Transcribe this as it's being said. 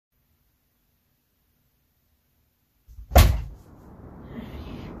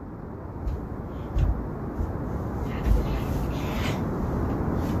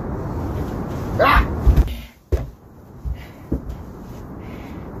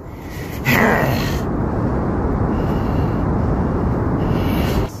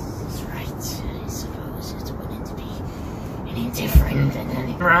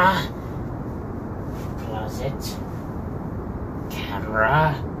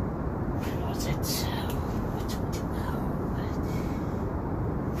was it? What now?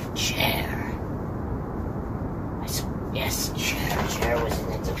 Chair. Yes, chair was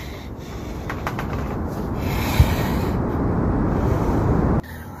in it.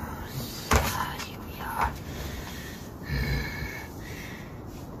 Here we are.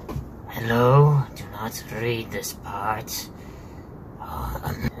 Hello? Do not read this part.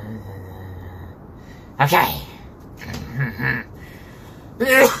 Okay.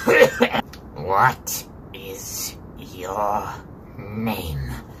 What is your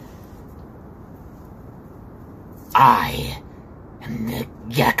name? I am the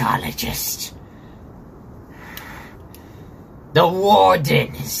Geckologist. The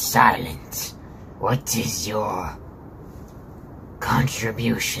warden is silent. What is your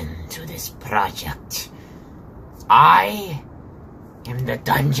contribution to this project? I am the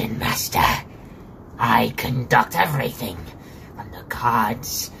dungeon master. I conduct everything, from the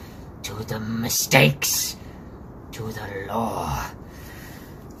cards, to the mistakes, to the law.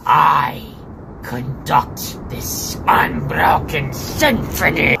 I conduct this unbroken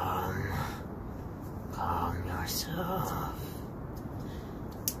symphony. Calm yourself.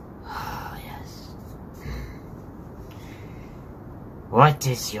 Oh, yes. What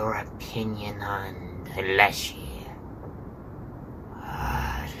is your opinion on the Leshy?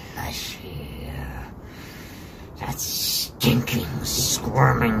 That stinking,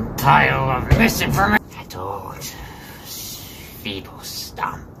 squirming pile of misinformation. That old, feeble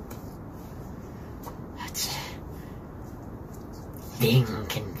stump. That thing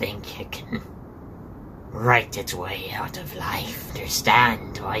can think it can write its way out of life.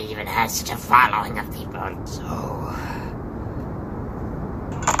 Understand why it even has such a following of people. So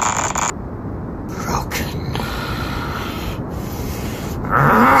broken.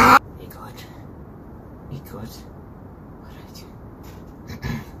 Be good. Be good.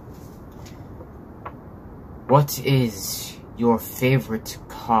 What is your favorite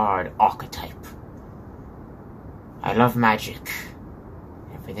card archetype? I love magic.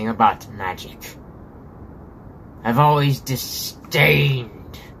 Everything about magic. I've always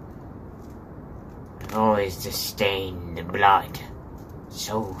disdained blood.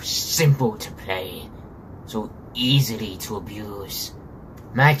 So simple to play. So easily to abuse.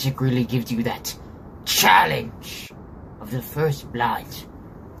 Magic really gives you that challenge of the first blood.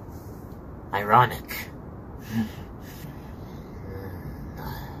 Ironic.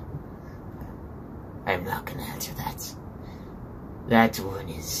 I'm not gonna answer that. That one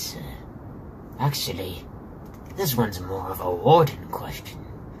is, actually, this one's more of a warden question.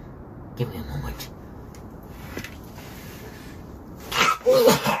 Give me a moment.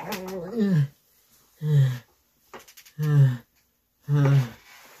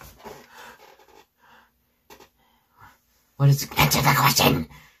 What is... Answer the question!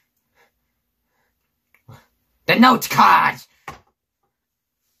 The note card!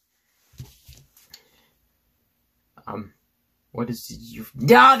 What is you...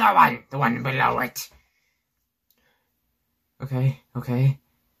 The other one! The one below it! Okay.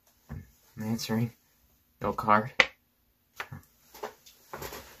 I'm answering. No card.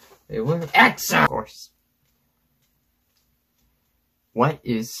 They were X, of course. What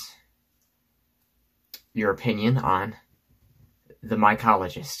is your opinion on the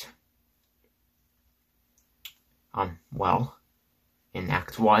mycologist? Well, in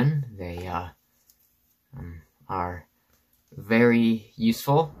Act 1, they, are very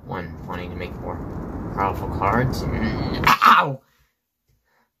useful when wanting to make more powerful cards. Ow!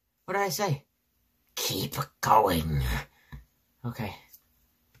 What did I say? Keep going. Okay.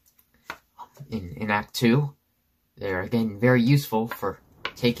 In Act 2, they're again very useful for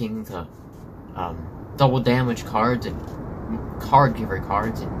taking the, double damage cards and card giver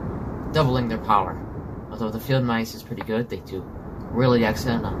cards and doubling their power. Although the Field Mice is pretty good, they do really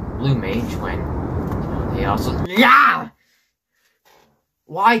excellent on Blue Mage when they also... Yeah!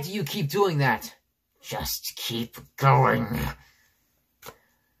 Why do you keep doing that? Just keep going.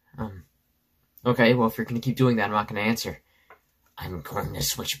 Okay, well, if you're gonna keep doing that, I'm not gonna answer. I'm going to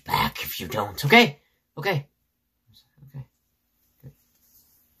switch back if you don't. Okay? Okay. Good.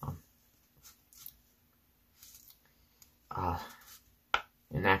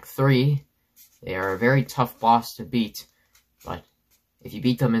 In Act 3... they are a very tough boss to beat, but if you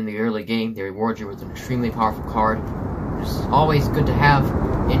beat them in the early game, they reward you with an extremely powerful card, which is always good to have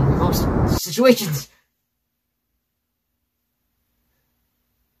in most situations.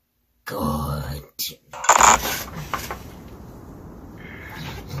 Good.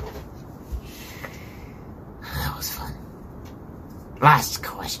 That was fun. Last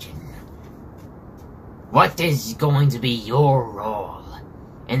question. What is going to be your role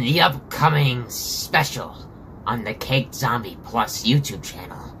in the upcoming special on the Cake Zombie Plus YouTube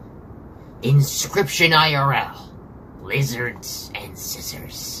channel. Inscryption IRL. Lizards and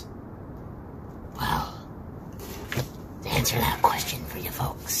scissors. Well, to answer that question for you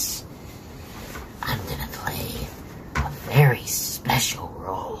folks, I'm gonna play a very special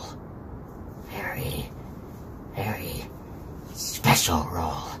role. Very, very special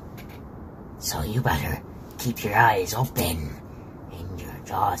role. So you better keep your eyes open and your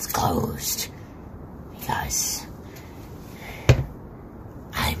jaws closed, because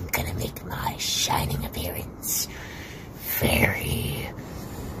I'm gonna make my shining appearance very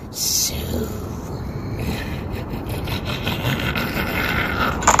soon.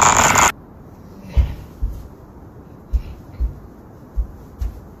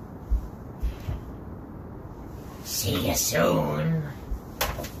 See you soon.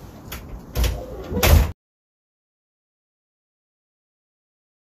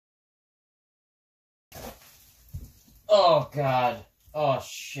 Oh God. Oh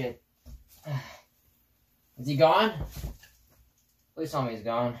shit. Is he gone? Please tell me he's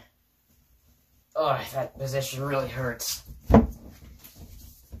gone. Oh, that position really hurts.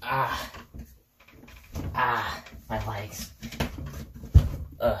 Ah, my legs.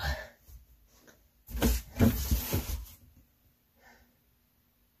 Ugh.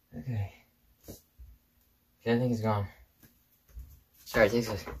 Okay. I think he's gone. Sorry, it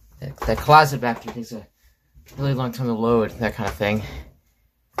takes that closet back there takes a really long time to load, that kind of thing.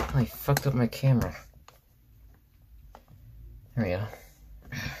 Oh, I fucked up my camera. There we go.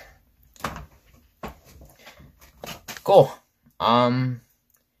 Cool.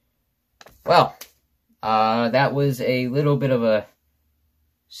 Well, that was a little bit of a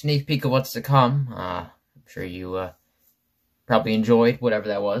sneak peek of what's to come. I'm sure you, probably enjoyed whatever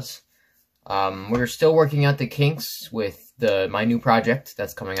that was. We're still working out the kinks with my new project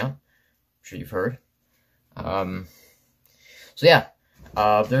that's coming up. I'm sure you've heard. So yeah,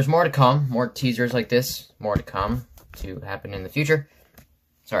 there's more to come, more teasers like this, more to come to happen in the future.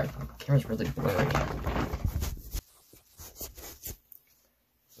 Sorry, the camera's really blurry.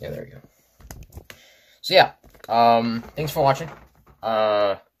 Yeah, there we go. So yeah, thanks for watching.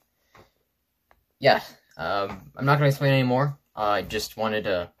 Yeah, I'm not gonna explain anymore. I just wanted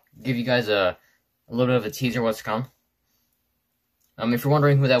to give you guys a little bit of a teaser what's to come. If you're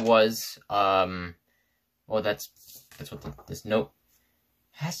wondering who that was, well, that's what this note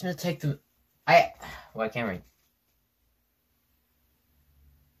has to take the. I can't read.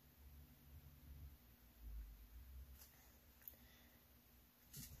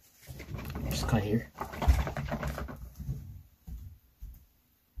 Just cut here.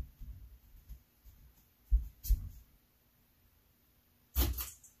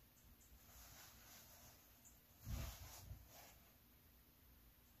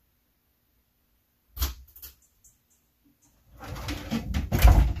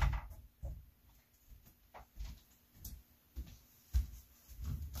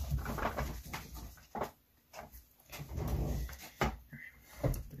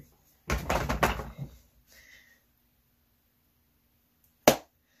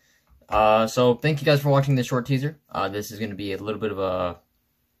 So thank you guys for watching this short teaser. This is going to be a little bit of a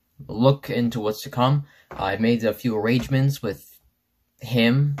look into what's to come. I've made a few arrangements with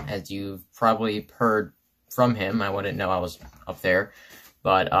him, as you've probably heard from him. I wouldn't know I was up there.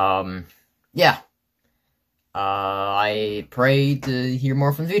 But, yeah. I pray to hear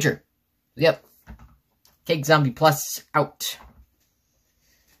more from the future. Yep. Cake Zombie Plus out.